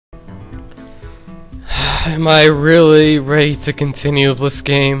Am I really ready to continue this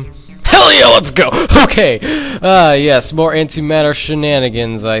game? Hell yeah, let's go! Okay, yes, more antimatter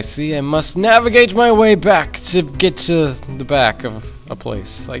shenanigans, I see. I must navigate my way back to get to the back of a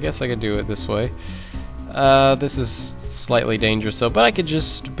place. I guess I could do it this way. This is slightly dangerous though, but I could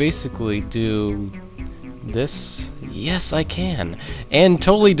just basically do this. Yes, I can. And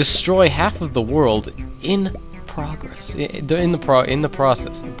totally destroy half of the world in progress. In the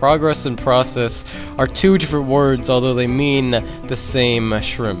process. Progress and process are two different words, although they mean the same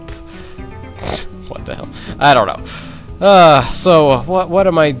shrimp. What the hell? I don't know. So what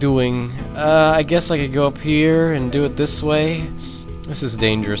am I doing? I guess I could go up here and do it this way. This is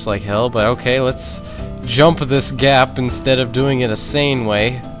dangerous like hell, but okay, let's jump this gap instead of doing it a sane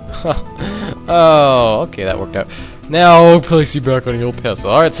way. Oh, okay, that worked out. Now I'll place you back on your old path.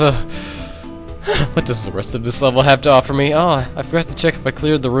 Alright, so what does the rest of this level have to offer me? Oh, I forgot to check if I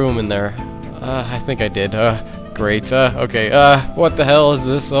cleared the room in there. I think I did. Great. Okay, what the hell is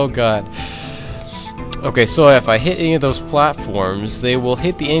this? Oh god. Okay, so if I hit any of those platforms, they will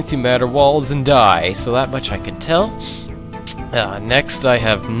hit the antimatter walls and die, so that much I can tell. Next, I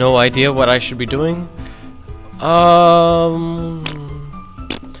have no idea what I should be doing. Oh,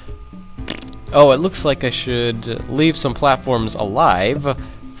 it looks like I should leave some platforms alive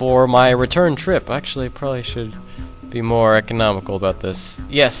for my return trip. Actually, I probably should be more economical about this.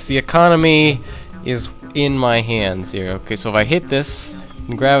 Yes, the economy is in my hands here. Okay, so if I hit this,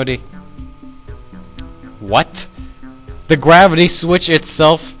 and gravity... What? The gravity switch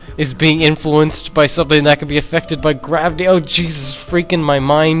itself is being influenced by something that can be affected by gravity? Oh, Jesus, freaking my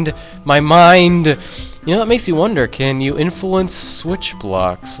mind. My mind! You know, that makes you wonder, can you influence switch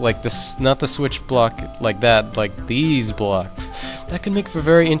blocks? Like this, not the switch block like that, like these blocks. That could make for a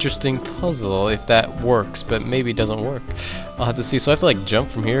very interesting puzzle if that works, but maybe it doesn't work. I'll have to see. So I have to like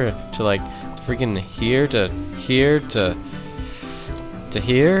jump from here to like freaking here to here to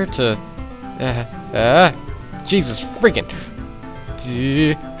here to Jesus freaking.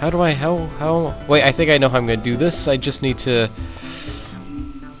 How do I wait, I think I know how I'm gonna do this. I just need to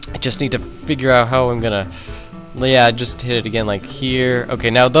figure out how I'm gonna, yeah, just hit it again like here. Okay,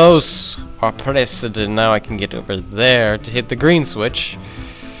 now those are pressed, and now I can get over there to hit the green switch.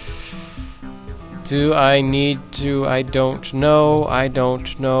 Do I need to? I don't know. I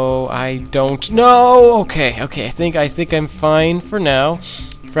don't know. I don't know. Okay, I think I'm fine for now.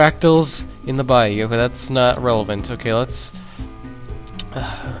 Fractals in the bayou. Okay, that's not relevant. Okay, let's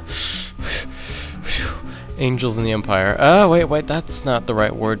Angels in the Empire. Wait, that's not the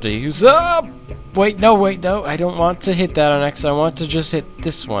right word to use. Wait, no, I don't want to hit that on X. I want to just hit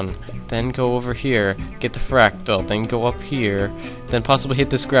this one. Then go over here, get the fractal, then go up here, then possibly hit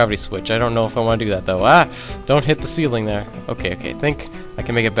this gravity switch. I don't know if I want to do that, though. Don't hit the ceiling there. Okay, I think I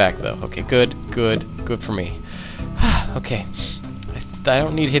can make it back, though. Okay, good for me. Okay. I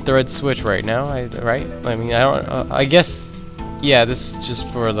don't need to hit the red switch right now, right? I mean, I don't, I guess, yeah, this is just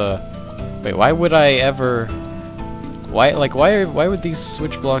for the... Wait, why would I ever... Why would these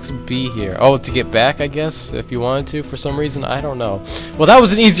switch blocks be here? Oh, to get back, I guess, if you wanted to, for some reason? I don't know. Well, that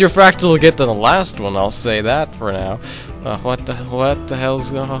was an easier fractal to get than the last one, I'll say that for now. What the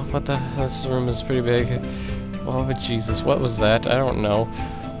hell's going on? What the hell? This room is pretty big. Oh, Jesus, what was that? I don't know.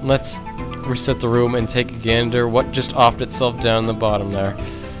 Let's reset the room and take a gander. What just offed itself down the bottom there?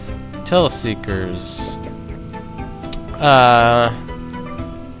 Teleseekers.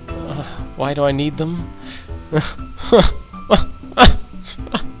 Why do I need them?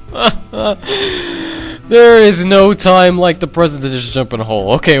 There is no time like the present to just jump in a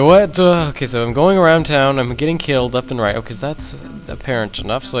hole. Okay, what? Okay, so I'm going around town. I'm getting killed left and right. Okay, so that's apparent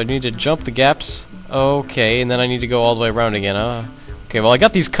enough. So I need to jump the gaps. Okay, and then I need to go all the way around again. Okay, well I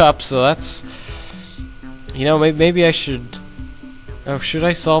got these cups, so that's... You know, maybe I should... Oh, should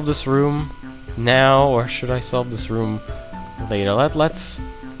I solve this room now, or should I solve this room later? Let's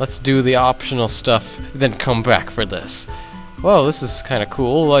do the optional stuff, then come back for this. Whoa, this is kind of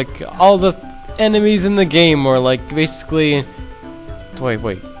cool. Like, all the enemies in the game are, like, basically...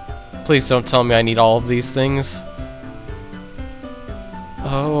 Wait. Please don't tell me I need all of these things.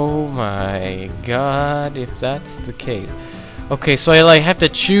 Oh my god, if that's the case. Okay, so I, like, have to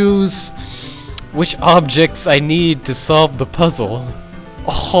choose which objects I need to solve the puzzle.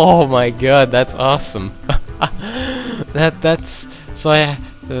 Oh my god, that's awesome. That's... So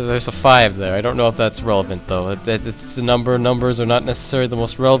there's a 5 there. I don't know if that's relevant, though. It's the number. Numbers are not necessarily the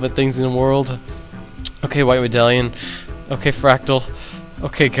most relevant things in the world. Okay, white medallion. Okay, fractal.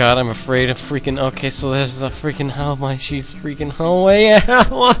 Okay, God, I'm afraid of freaking... Okay, so there's a freaking... Oh, my... She's freaking... Oh, yeah.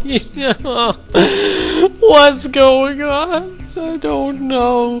 What's going on? I don't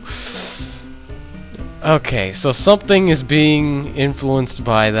know. Okay, so something is being influenced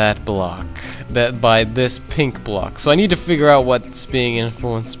by that block. By this pink block. So I need to figure out what's being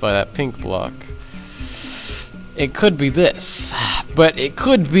influenced by that pink block. It could be this, but it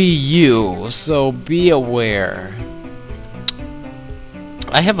could be you, so be aware.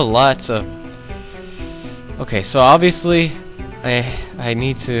 I have a lot of... Okay, so obviously I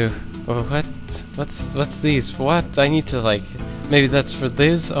need to... Oh, what's these? What? I need to, like... Maybe that's for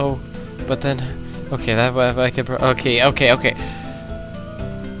this? Oh, but then... Okay, that I could... Okay. Okay.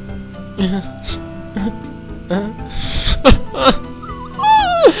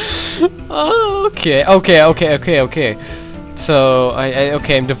 So,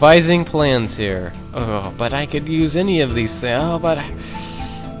 okay, I'm devising plans here. Oh, but I could use any of these things. Oh, but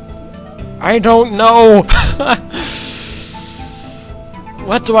I don't know!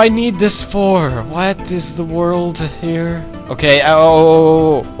 What do I need this for? What is the world here? Okay,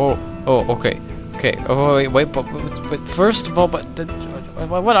 okay. Okay, oh, wait, but first of all,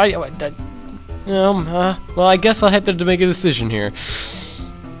 what are you... well, I guess I'll have to make a decision here.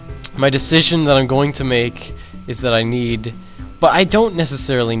 My decision that I'm going to make is that I need... But I don't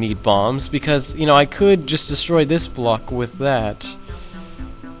necessarily need bombs, because, you know, I could just destroy this block with that.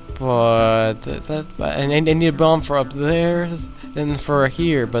 But... and I need a bomb for up there, and for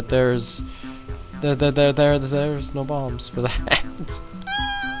here, but there's... There's no bombs for that.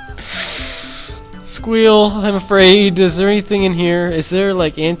 Squeal, I'm afraid. Is there anything in here? Is there,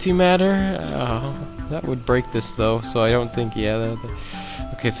 like, antimatter? Oh, that would break this, though, so I don't think, yeah.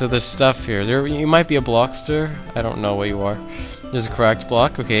 Okay, so there's stuff here. You might be a blockster. I don't know what you are. There's a cracked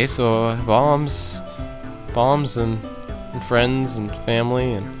block. Okay, so bombs. Bombs and friends and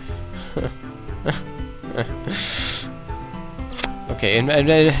family and... Okay, and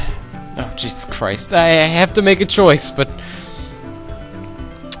oh, Jesus Christ. I have to make a choice, but...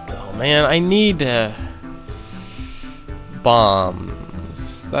 Man, I need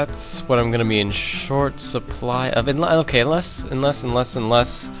bombs. That's what I'm gonna be in short supply of. Okay, unless.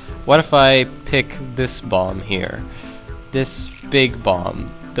 What if I pick this bomb here? This big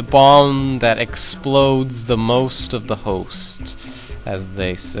bomb. The bomb that explodes the most of the host, as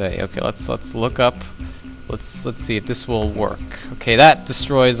they say. Okay, let's look up. Let's see if this will work. Okay, that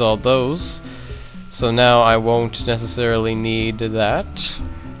destroys all those. So now I won't necessarily need that.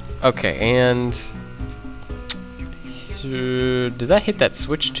 Okay, and did that hit that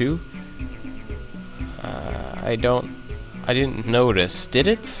switch too? I didn't notice. Did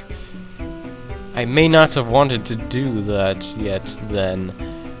it? I may not have wanted to do that yet then.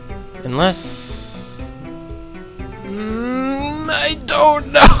 Unless... I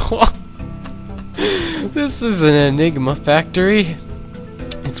don't know! This is an Enigma factory.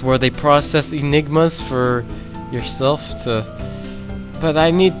 It's where they process enigmas for yourself to... But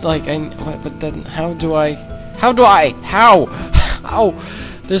I need, like, but then how?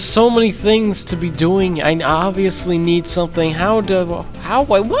 There's so many things to be doing. I obviously need something. What?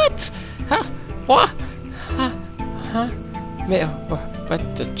 What?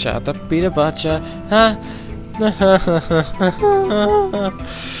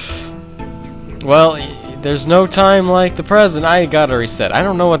 Well, there's no time like the present. I gotta reset. I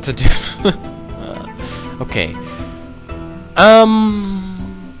don't know what to do. Okay.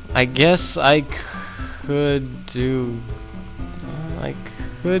 I guess I could do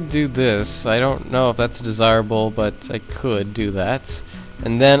this. I don't know if that's desirable, but I could do that.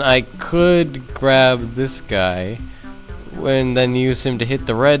 And then I could grab this guy and then use him to hit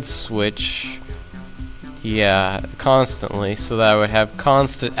the red switch. Yeah, constantly, so that I would have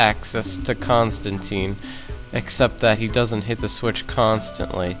constant access to Constantine. Except that he doesn't hit the switch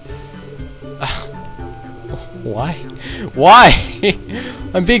constantly. Why? Why?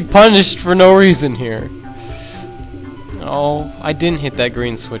 I'm being punished for no reason here. Oh, I didn't hit that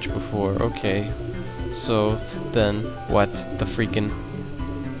green switch before. Okay. So, then, what the freaking...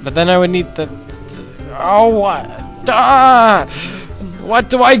 But then I would need the... Oh, what? Ah! What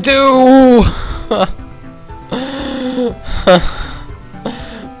do I do?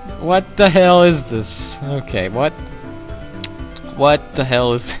 What the hell is this? Okay, what? What the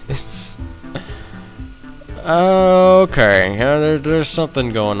hell is this? Okay, there's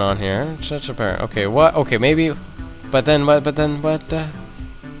something going on here. Such apparent. Okay, what? Okay, maybe. But then what? What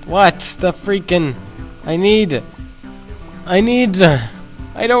the freaking? I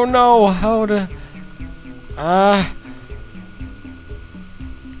don't know how to. I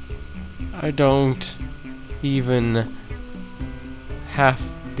don't even have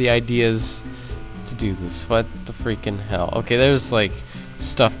the ideas to do this. What the freaking hell? Okay, there's like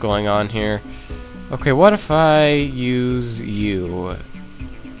stuff going on here. Okay, what if I use you?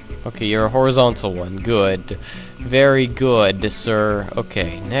 Okay, you're a horizontal one. Good. Very good, sir.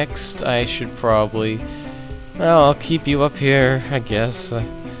 Okay, next I should probably... Well, I'll keep you up here, I guess.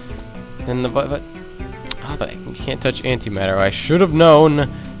 Then but I can't touch antimatter. I should have known.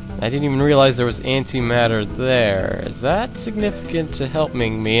 I didn't even realize there was antimatter there. Is that significant to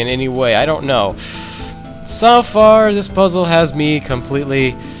helping me in any way? I don't know. So far, this puzzle has me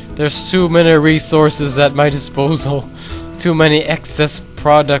completely... There's too many resources at my disposal. Too many excess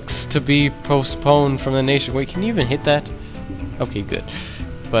products to be postponed from the nation. Wait, can you even hit that? Okay, good.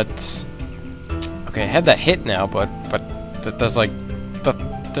 But... Okay, I have that hit now, but that's like...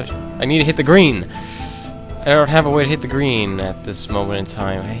 I need to hit the green. I don't have a way to hit the green at this moment in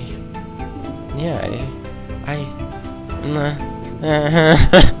time.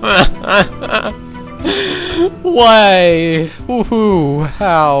 Why? Woohoo!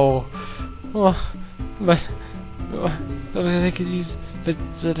 How? Well, but I could use,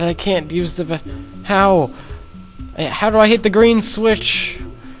 but I can't use the. How? How do I hit the green switch?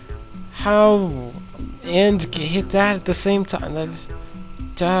 How? And hit that at the same time? That's.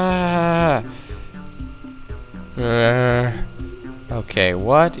 Okay.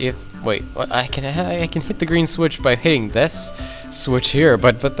 What if? Wait. What? I can hit the green switch by hitting this switch here,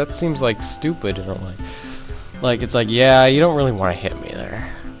 but that seems like stupid in a way. Like it's like, yeah, you don't really want to hit me there.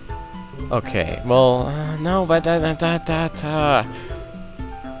 Okay, well, no, but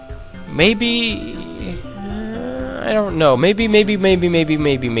maybe I don't know. Maybe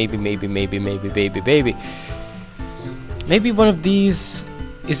one of these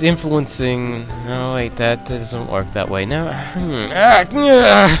is influencing. No, wait, that doesn't work that way. No,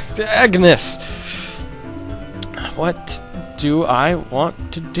 Agnes, what do I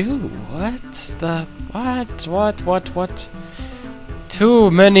want to do? What? Too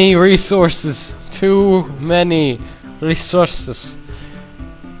many resources. Too many resources.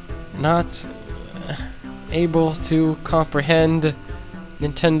 Not able to comprehend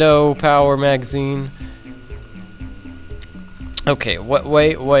Nintendo Power Magazine. Okay,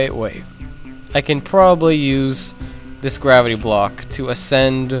 wait. I can probably use this gravity block to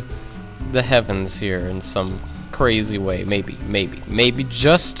ascend the heavens here in some crazy way. Maybe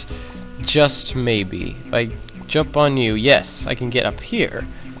just maybe. If I jump on you, yes, I can get up here.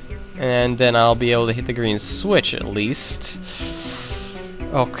 And then I'll be able to hit the green switch at least.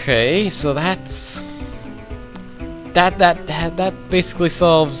 Okay, so that's... That basically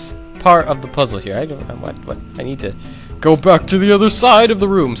solves part of the puzzle here. I don't know what I need to go back to the other side of the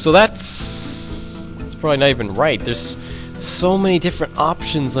room. So that's probably not even right. There's so many different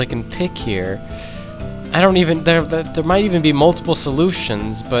options I can pick here. I don't even... There might even be multiple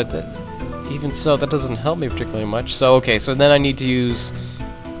solutions, but... Even so, that doesn't help me particularly much. So, okay, so then I need to use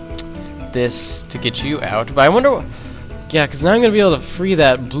this to get you out. But I wonder... Yeah, because now I'm going to be able to free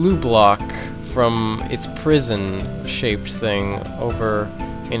that blue block from its prison-shaped thing over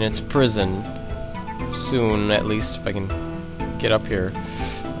in its prison. Soon, at least, if I can get up here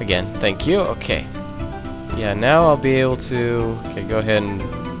again. Thank you. Okay. Yeah, now I'll be able to... Okay, go ahead and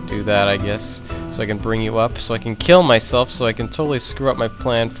do that, I guess. So I can bring you up, so I can kill myself, so I can totally screw up my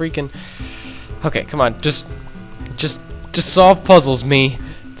plan. Freaking... Okay, come on, just solve puzzles, me.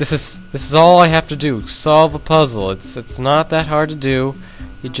 This is all I have to do. Solve a puzzle. It's not that hard to do.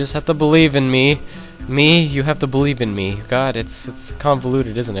 You just have to believe in me. You have to believe in me. God, it's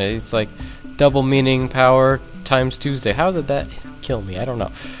convoluted, isn't it? It's like double meaning power times Tuesday. How did that kill me? I don't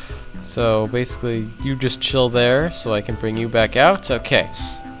know. So basically, you just chill there, so I can bring you back out. Okay.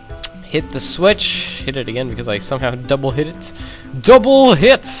 Hit the switch. Hit it again because I somehow double hit it. Double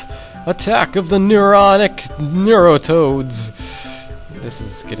hit! Attack of the neurotoads. This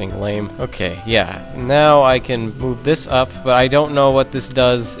is getting lame. Okay, yeah. Now I can move this up, but I don't know what this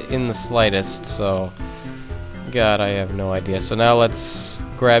does in the slightest, so... God, I have no idea. So now let's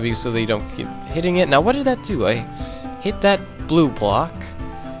grab you so that you don't keep hitting it. Now, what did that do? I hit that blue block.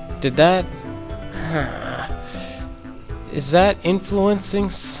 Did that... Is that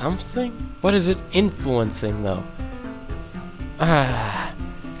influencing something? What is it influencing, though?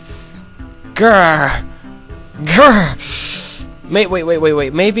 Grr!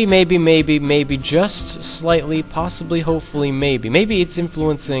 Wait. Maybe, just slightly, possibly, hopefully, maybe. Maybe it's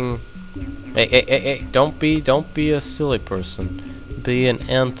influencing... Hey, don't be a silly person. Be an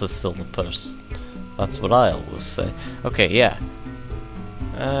anti-silly person. That's what I always say. Okay, yeah.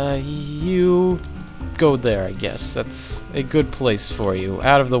 You go there, I guess. That's a good place for you.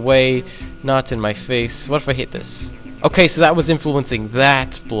 Out of the way, not in my face. What if I hit this? Okay, so that was influencing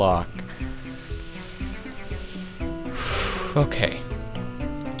that block. Okay.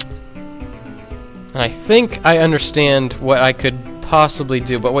 And I think I understand what I could possibly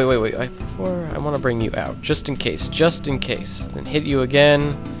do. But wait. Before I want to bring you out, just in case. Then hit you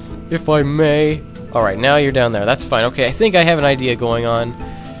again, if I may. Alright, now you're down there. That's fine. Okay, I think I have an idea going on.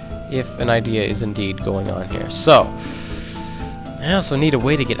 If an idea is indeed going on here. So, I also need a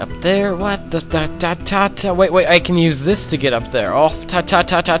way to get up there. What? Wait, I can use this to get up there. Oh, ta.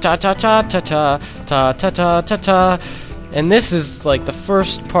 And this is like the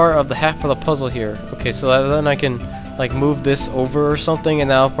first part of the half of the puzzle here. Okay, so then I can like move this over or something, and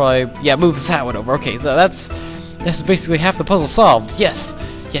then I'll probably, yeah, move that one over. Okay, so that's basically half the puzzle solved. Yes.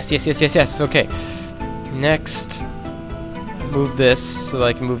 Okay. Next, move this so that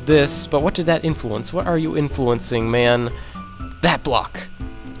I can move this. But what did that influence? What are you influencing, man? That block.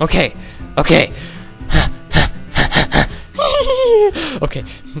 Okay. Okay.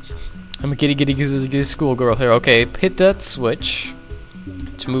 I'm a giddy schoolgirl here. Okay, hit that switch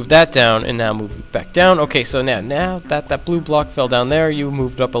to move that down, and now move it back down. Okay, so now that blue block fell down there, you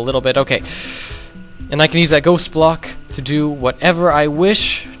moved up a little bit. Okay. And I can use that ghost block to do whatever I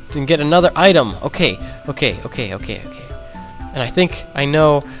wish and get another item. Okay. And I think I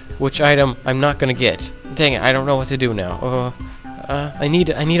know which item I'm not gonna get. Dang it, I don't know what to do now. I need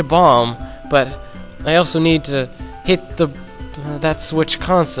a bomb, but I also need to hit that switch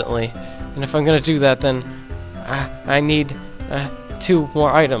constantly. And if I'm gonna do that, then I need 2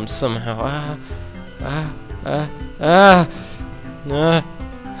 more items somehow.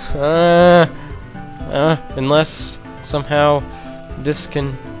 Unless somehow this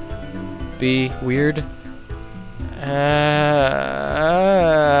can be weird.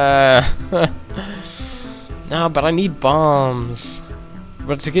 No, but I need bombs.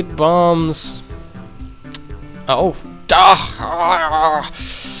 But to get bombs... Oh,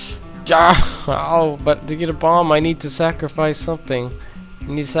 but to get a bomb I need to sacrifice something. I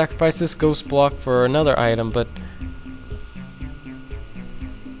need to sacrifice this ghost block for another item, but...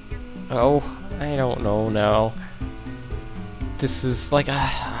 Oh, I don't know now. This is like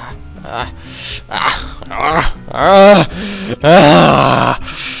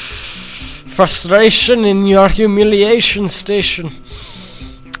frustration in your humiliation station.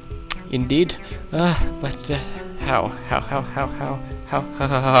 Indeed. But how?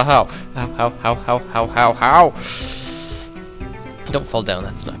 Don't fall down,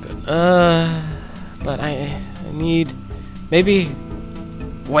 that's not good. But I need maybe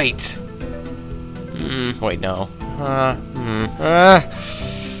wait. Wait, no.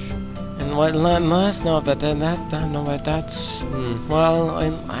 And what last? No, but then no, but that's well.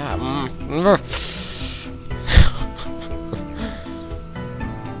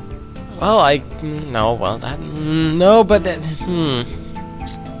 Well, no, well that no, but that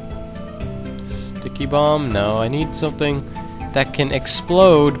sticky bomb. No, I need something that can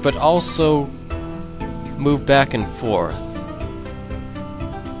explode, but also move back and forth.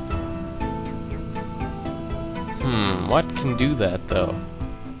 What can do that, though?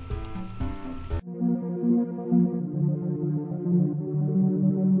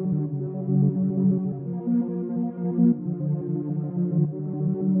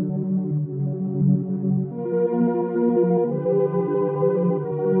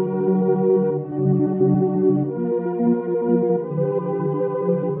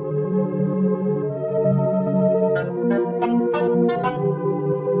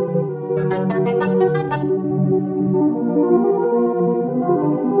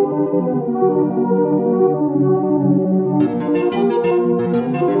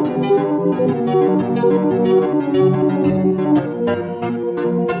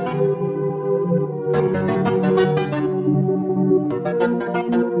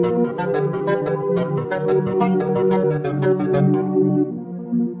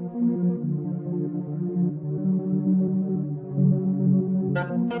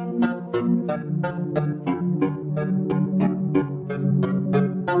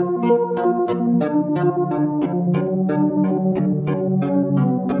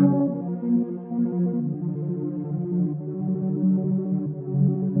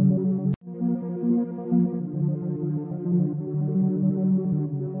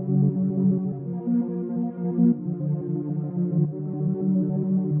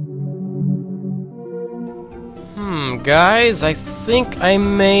 Guys, I think I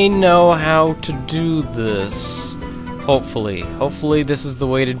may know how to do this. Hopefully this is the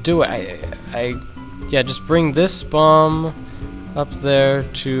way to do it. Yeah, just bring this bomb up there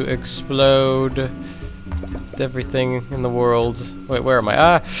to explode everything in the world. Wait, where am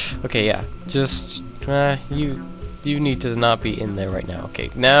I? Okay, yeah. Just you need to not be in there right now. Okay,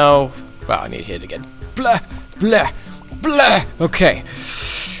 now wow, I need to hit it again. Blah blah blah. Okay.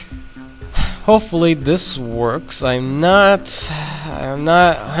 hopefully this works. I'm not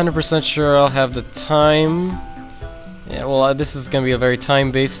 100% sure I'll have the time. Yeah, well, this is gonna be a very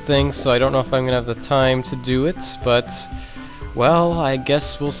time-based thing, so I don't know if I'm gonna have the time to do it, but, well, I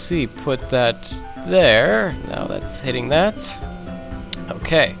guess we'll see. Put that there. Now that's hitting that.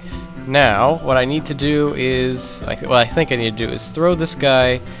 Okay. Now, what I need to do is, what I think I need to do is throw this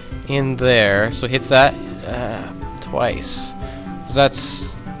guy in there, so it hits that twice.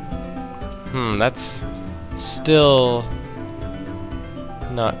 That's still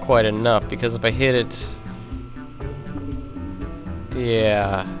not quite enough, because if I hit it,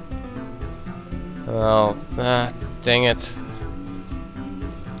 yeah. Well, dang it.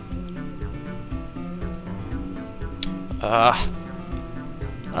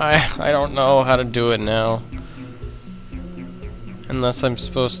 I don't know how to do it now. Unless I'm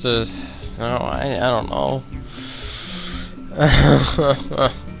supposed to... No, I don't know.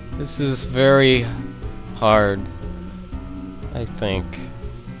 This is very hard, I think.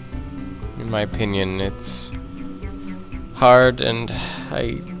 In my opinion, it's hard and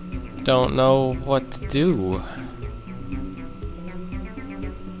I don't know what to do.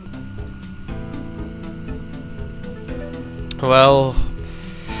 Well,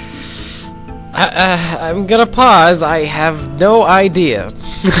 I'm gonna pause. I have no idea.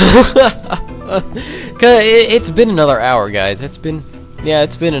 Cause it's been another hour, guys. It's been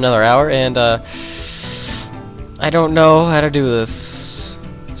another hour, and I don't know how to do this.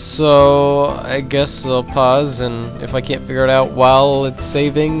 So I guess I'll pause, and if I can't figure it out while it's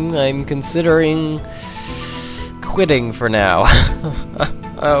saving, I'm considering quitting for now.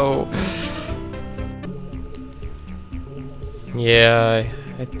 Oh. Yeah,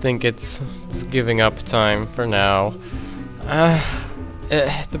 I think it's giving up time for now.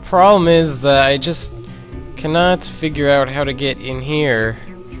 The problem is that I just cannot figure out how to get in here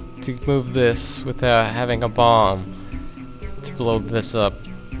to move this without having a bomb to blow this up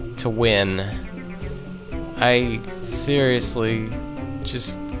to win. I seriously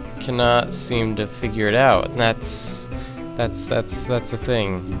just cannot seem to figure it out, and that's the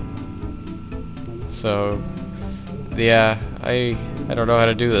thing. So yeah, I don't know how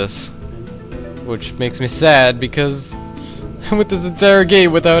to do this, which makes me sad because I went this entire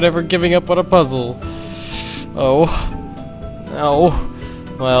game without ever giving up on a puzzle. Oh,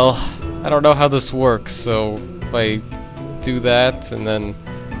 well, I don't know how this works, so if I do that and then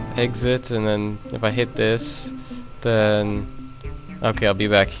exit, and then if I hit this, then okay, I'll be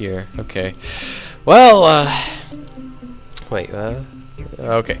back here. Okay, well, wait,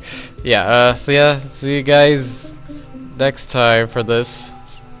 okay, yeah, so yeah, see you guys next time for this.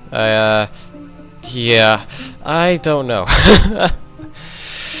 Yeah, I don't know.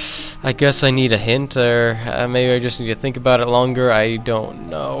 I guess I need a hint, or maybe I just need to think about it longer. I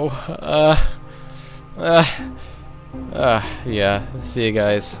don't know. Yeah, see you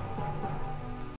guys.